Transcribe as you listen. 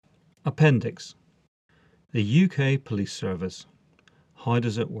Appendix. The UK Police Service. How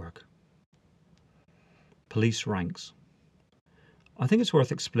does it work? Police ranks. I think it's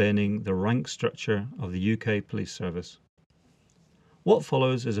worth explaining the rank structure of the UK Police Service. What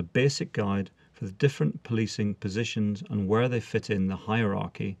follows is a basic guide for the different policing positions and where they fit in the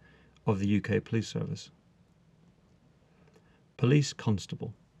hierarchy of the UK Police Service. Police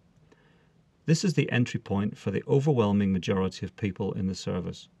Constable. This is the entry point for the overwhelming majority of people in the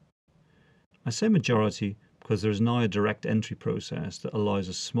service. I say majority because there is now a direct entry process that allows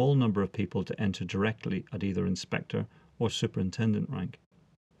a small number of people to enter directly at either inspector or superintendent rank.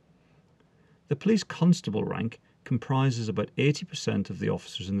 The police constable rank comprises about 80% of the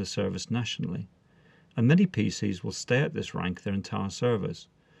officers in the service nationally, and many PCs will stay at this rank their entire service,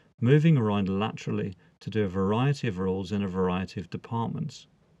 moving around laterally to do a variety of roles in a variety of departments.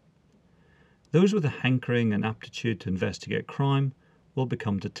 Those with a hankering and aptitude to investigate crime will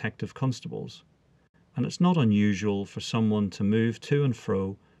become detective constables, and it's not unusual for someone to move to and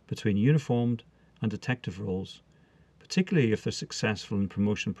fro between uniformed and detective roles, particularly if they're successful in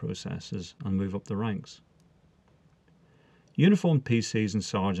promotion processes and move up the ranks. Uniformed PCs and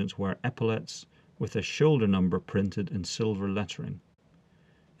sergeants wear epaulets with their shoulder number printed in silver lettering.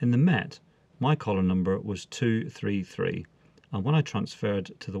 In the Met, my collar number was 233, and when I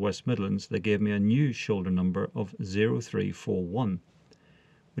transferred to the West Midlands, they gave me a new shoulder number of 0341,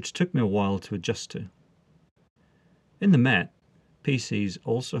 which took me a while to adjust to. In the Met, PCs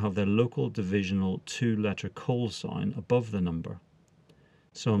also have their local divisional two-letter call sign above the number.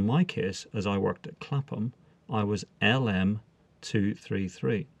 So in my case, as I worked at Clapham, I was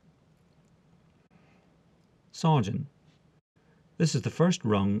LM233. Sergeant. This is the first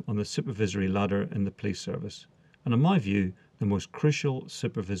rung on the supervisory ladder in the police service, and in my view, the most crucial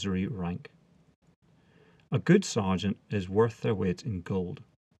supervisory rank. A good sergeant is worth their weight in gold.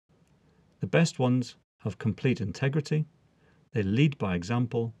 The best ones have complete integrity, they lead by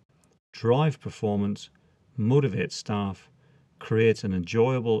example, drive performance, motivate staff, create an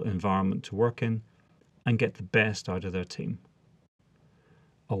enjoyable environment to work in, and get the best out of their team.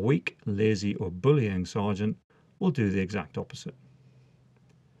 A weak, lazy, or bullying sergeant will do the exact opposite.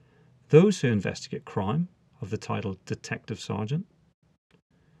 Those who investigate crime have the title Detective Sergeant.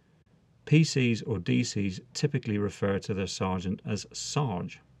 PCs or DCs typically refer to their sergeant as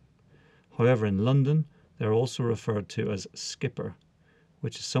Sarge. However, in London, they're also referred to as Skipper,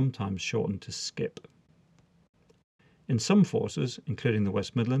 which is sometimes shortened to Skip. In some forces, including the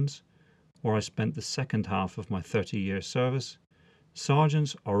West Midlands, where I spent the second half of my 30-year service,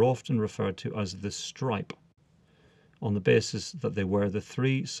 sergeants are often referred to as the Stripe, on the basis that they wear the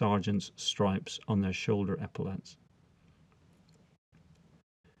 3 sergeant's stripes on their shoulder epaulets.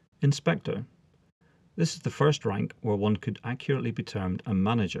 Inspector. This is the first rank where one could accurately be termed a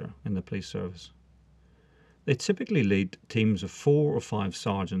manager in the police service. They typically lead teams of 4 or 5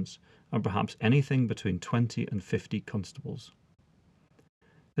 sergeants and perhaps anything between 20 and 50 constables.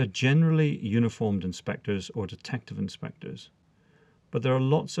 They're generally uniformed inspectors or detective inspectors, but there are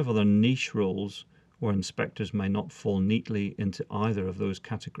lots of other niche roles where inspectors may not fall neatly into either of those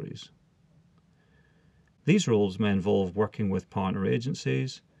categories. These roles may involve working with partner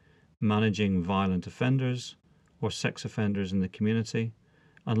agencies, managing violent offenders or sex offenders in the community,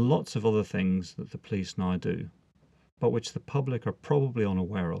 and lots of other things that the police now do, but which the public are probably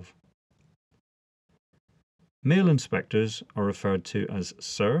unaware of. Male inspectors are referred to as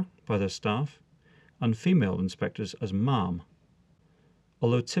Sir by their staff, and female inspectors as Ma'am,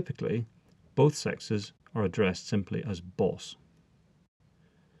 although typically both sexes are addressed simply as Boss.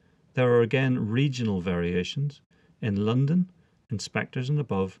 There are again regional variations. In London, inspectors and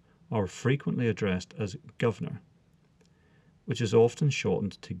above are frequently addressed as Governor, which is often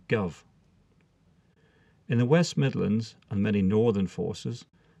shortened to Gov. In the West Midlands and many northern forces,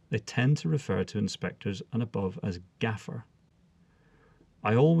 they tend to refer to inspectors and above as Gaffer.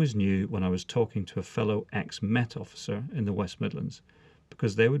 I always knew when I was talking to a fellow ex-Met officer in the West Midlands,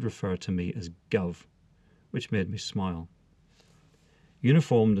 because they would refer to me as Gov, which made me smile.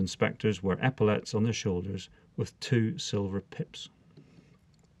 Uniformed inspectors wear epaulets on their shoulders with 2 silver pips.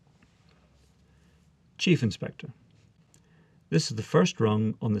 Chief Inspector. This is the first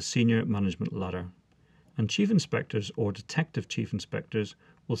rung on the senior management ladder, and chief inspectors or detective chief inspectors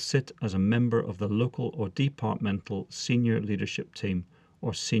will sit as a member of the local or departmental senior leadership team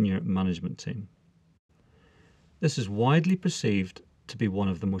or senior management team. This is widely perceived to be one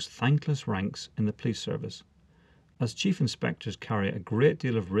of the most thankless ranks in the police service, as chief inspectors carry a great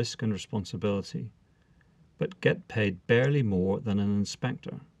deal of risk and responsibility, but get paid barely more than an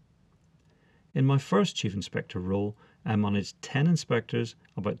inspector. In my first chief inspector role, I managed 10 inspectors,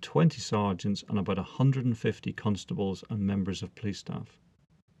 about 20 sergeants, and about 150 constables and members of police staff.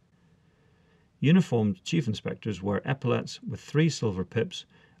 Uniformed chief inspectors wear epaulets with 3 silver pips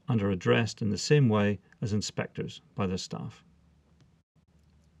and are addressed in the same way as inspectors by their staff.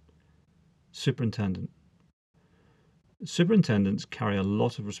 Superintendent. Superintendents carry a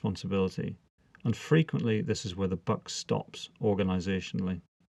lot of responsibility, and frequently this is where the buck stops organisationally.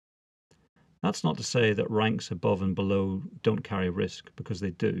 That's not to say that ranks above and below don't carry risk, because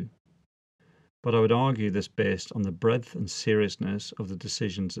they do. But I would argue this based on the breadth and seriousness of the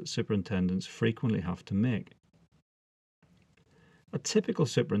decisions that superintendents frequently have to make. A typical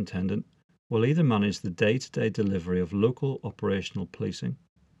superintendent will either manage the day-to-day delivery of local operational policing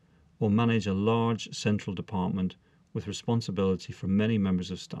or manage a large central department with responsibility for many members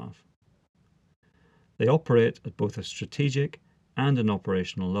of staff. They operate at both a strategic and an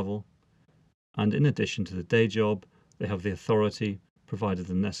operational level, and in addition to the day job, they have the authority, provided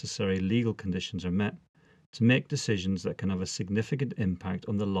the necessary legal conditions are met, to make decisions that can have a significant impact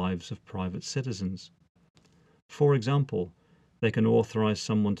on the lives of private citizens. For example, they can authorise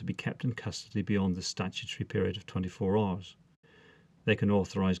someone to be kept in custody beyond the statutory period of 24 hours. They can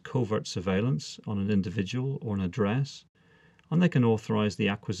authorise covert surveillance on an individual or an address, and they can authorise the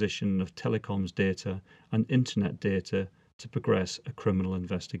acquisition of telecoms data and internet data to progress a criminal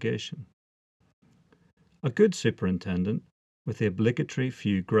investigation. A good superintendent, with the obligatory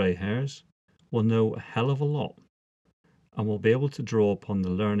few grey hairs, will know a hell of a lot and will be able to draw upon the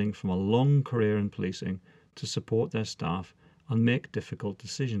learning from a long career in policing to support their staff and make difficult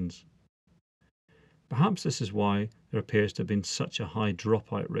decisions. Perhaps this is why there appears to have been such a high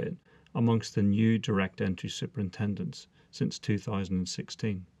dropout rate amongst the new direct entry superintendents since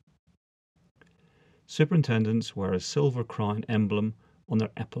 2016. Superintendents wear a silver crown emblem on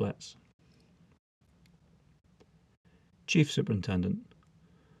their epaulets. Chief Superintendent.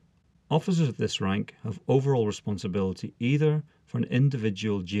 Officers of this rank have overall responsibility either for an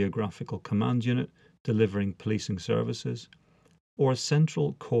individual geographical command unit delivering policing services or a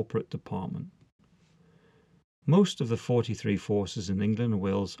central corporate department. Most of the 43 forces in England and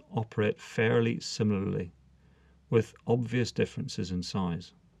Wales operate fairly similarly, with obvious differences in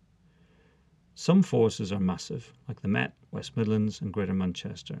size. Some forces are massive, like the Met, West Midlands and Greater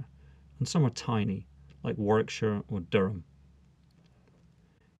Manchester, and some are tiny, like Warwickshire or Durham.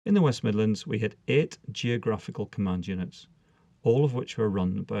 In the West Midlands, we had 8 geographical command units, all of which were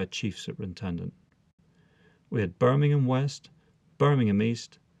run by a chief superintendent. We had Birmingham West, Birmingham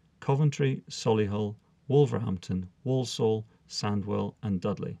East, Coventry, Solihull, Wolverhampton, Walsall, Sandwell and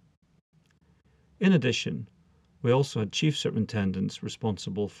Dudley. In addition, we also had chief superintendents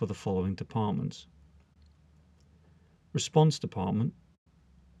responsible for the following departments. Response Department,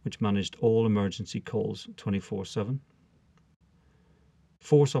 which managed all emergency calls 24/7.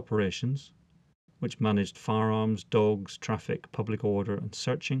 Force Operations, which managed firearms, dogs, traffic, public order and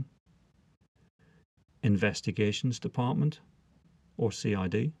searching. Investigations Department, or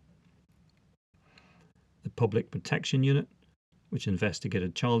CID. The Public Protection Unit, which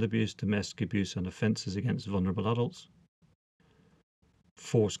investigated child abuse, domestic abuse and offences against vulnerable adults.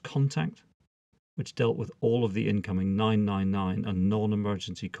 Force Contact, which dealt with all of the incoming 999 and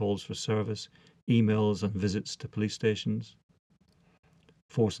non-emergency calls for service, emails and visits to police stations.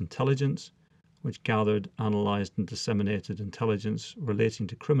 Force Intelligence, which gathered, analysed and disseminated intelligence relating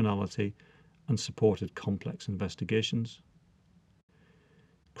to criminality and supported complex investigations.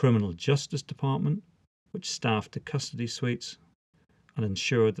 Criminal Justice Department, which staffed the custody suites and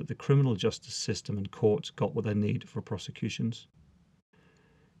ensured that the criminal justice system and courts got what they need for prosecutions.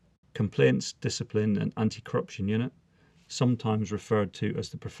 Complaints, Discipline and Anti-Corruption Unit, sometimes referred to as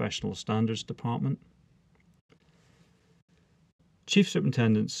the Professional Standards Department. Chief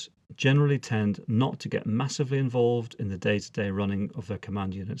superintendents generally tend not to get massively involved in the day-to-day running of their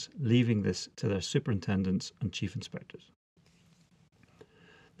command units, leaving this to their superintendents and chief inspectors.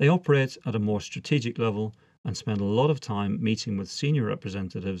 They operate at a more strategic level and spend a lot of time meeting with senior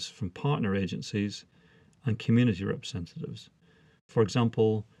representatives from partner agencies and community representatives, for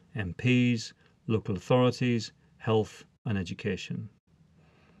example, MPs, local authorities, health and education.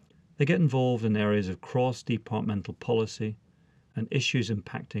 They get involved in areas of cross-departmental policy and issues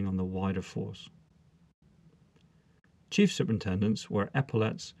impacting on the wider force. Chief superintendents wear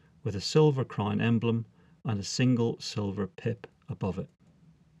epaulets with a silver crown emblem and a single silver pip above it.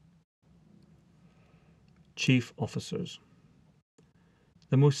 Chief officers.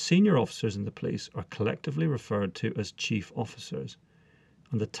 The most senior officers in the police are collectively referred to as chief officers,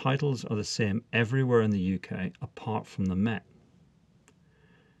 and the titles are the same everywhere in the UK apart from the Met.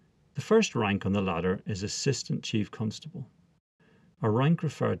 The first rank on the ladder is Assistant Chief Constable, a rank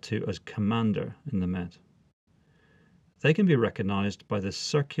referred to as Commander in the Met. They can be recognised by the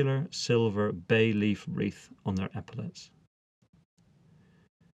circular silver bay leaf wreath on their epaulets.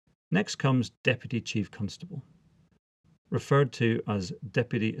 Next comes Deputy Chief Constable, referred to as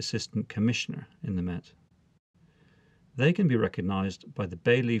Deputy Assistant Commissioner in the Met. They can be recognised by the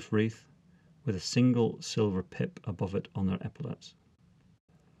bay leaf wreath with a single silver pip above it on their epaulets.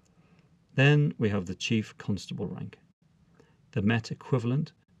 Then we have the Chief Constable rank, the Met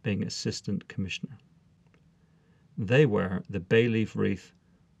equivalent being Assistant Commissioner. They wear the bay leaf wreath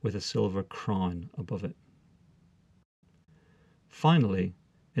with a silver crown above it. Finally,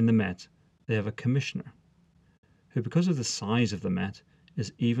 in the Met, they have a Commissioner, who because of the size of the Met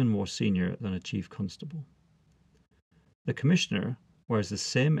is even more senior than a Chief Constable. The Commissioner wears the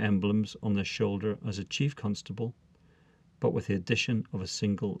same emblems on their shoulder as a Chief Constable, but with the addition of a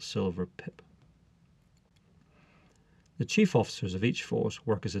single silver pip. The chief officers of each force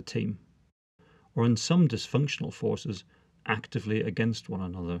work as a team, or in some dysfunctional forces actively against one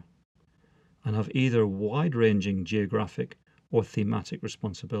another, and have either wide-ranging geographic or thematic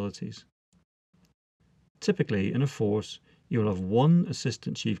responsibilities. Typically, in a force, you will have one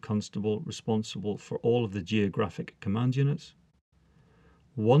Assistant Chief Constable responsible for all of the geographic command units,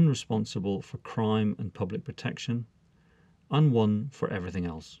 one responsible for crime and public protection, and one for everything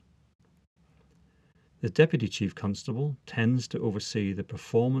else. The Deputy Chief Constable tends to oversee the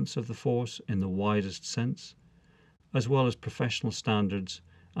performance of the force in the widest sense, as well as professional standards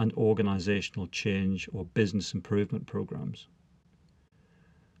and organisational change or business improvement programmes.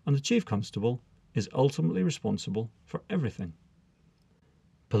 And the Chief Constable is ultimately responsible for everything.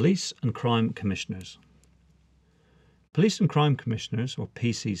 Police and Crime Commissioners. Police and Crime Commissioners, or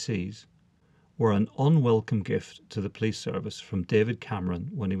PCCs, were an unwelcome gift to the police service from David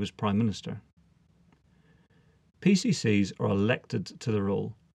Cameron when he was Prime Minister. PCCs are elected to the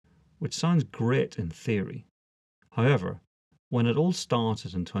role, which sounds great in theory. However, when it all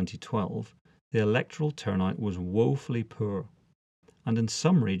started in 2012, the electoral turnout was woefully poor, and in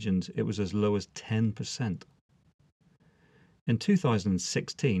some regions it was as low as 10%. In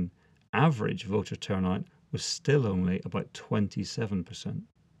 2016, average voter turnout was still only about 27%,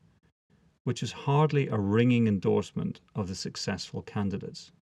 which is hardly a ringing endorsement of the successful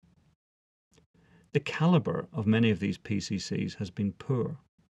candidates. The calibre of many of these PCCs has been poor,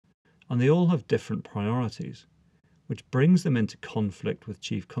 and they all have different priorities, which brings them into conflict with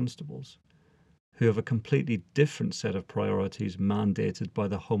Chief Constables, who have a completely different set of priorities mandated by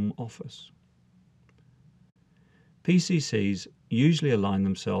the Home Office. PCCs usually align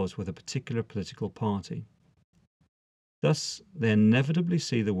themselves with a particular political party. Thus, they inevitably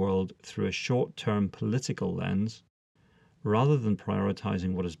see the world through a short-term political lens, rather than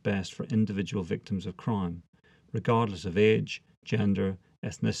prioritising what is best for individual victims of crime, regardless of age, gender,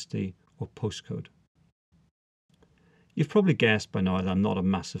 ethnicity, or postcode. You've probably guessed by now that I'm not a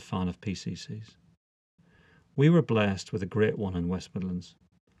massive fan of PCCs. We were blessed with a great one in West Midlands,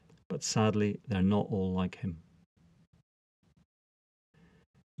 but sadly they're not all like him.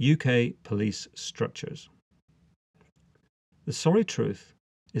 UK police structures. The sorry truth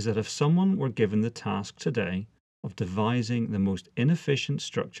is that if someone were given the task today of devising the most inefficient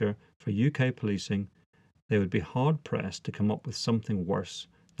structure for UK policing, they would be hard-pressed to come up with something worse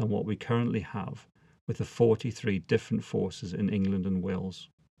than what we currently have with the 43 different forces in England and Wales.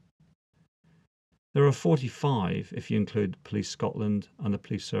 There are 45 if you include Police Scotland and the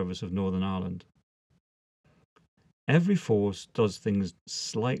Police Service of Northern Ireland. Every force does things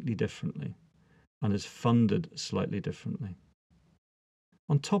slightly differently and is funded slightly differently.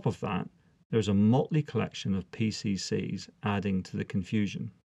 On top of that, there is a motley collection of PCCs adding to the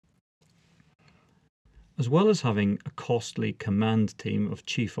confusion. As well as having a costly command team of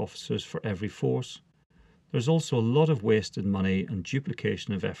chief officers for every force, there's also a lot of wasted money and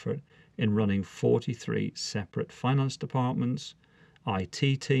duplication of effort in running 43 separate finance departments,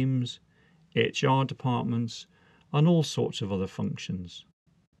 IT teams, HR departments, and all sorts of other functions.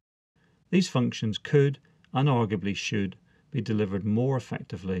 These functions could, and arguably should, be delivered more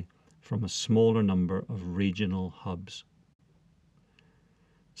effectively from a smaller number of regional hubs.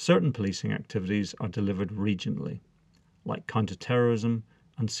 Certain policing activities are delivered regionally, like counter-terrorism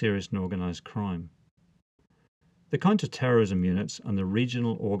and serious and organised crime. The counter-terrorism units and the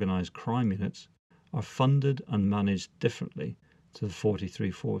regional organised crime units are funded and managed differently to the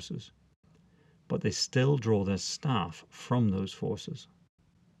 43 forces, but they still draw their staff from those forces.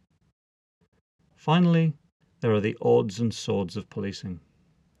 Finally, there are the odds and sods of policing.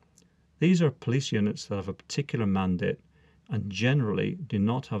 These are police units that have a particular mandate and generally do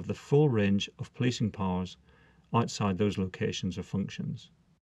not have the full range of policing powers outside those locations or functions.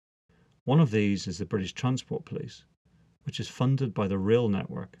 One of these is the British Transport Police, which is funded by the rail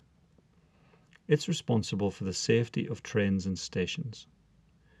network. It's responsible for the safety of trains and stations.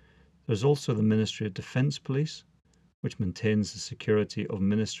 There's also the Ministry of Defence Police, which maintains the security of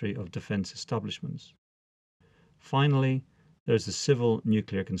Ministry of Defence establishments. Finally, there's the Civil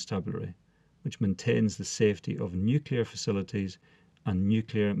Nuclear Constabulary, which maintains the safety of nuclear facilities and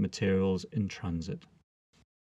nuclear materials in transit.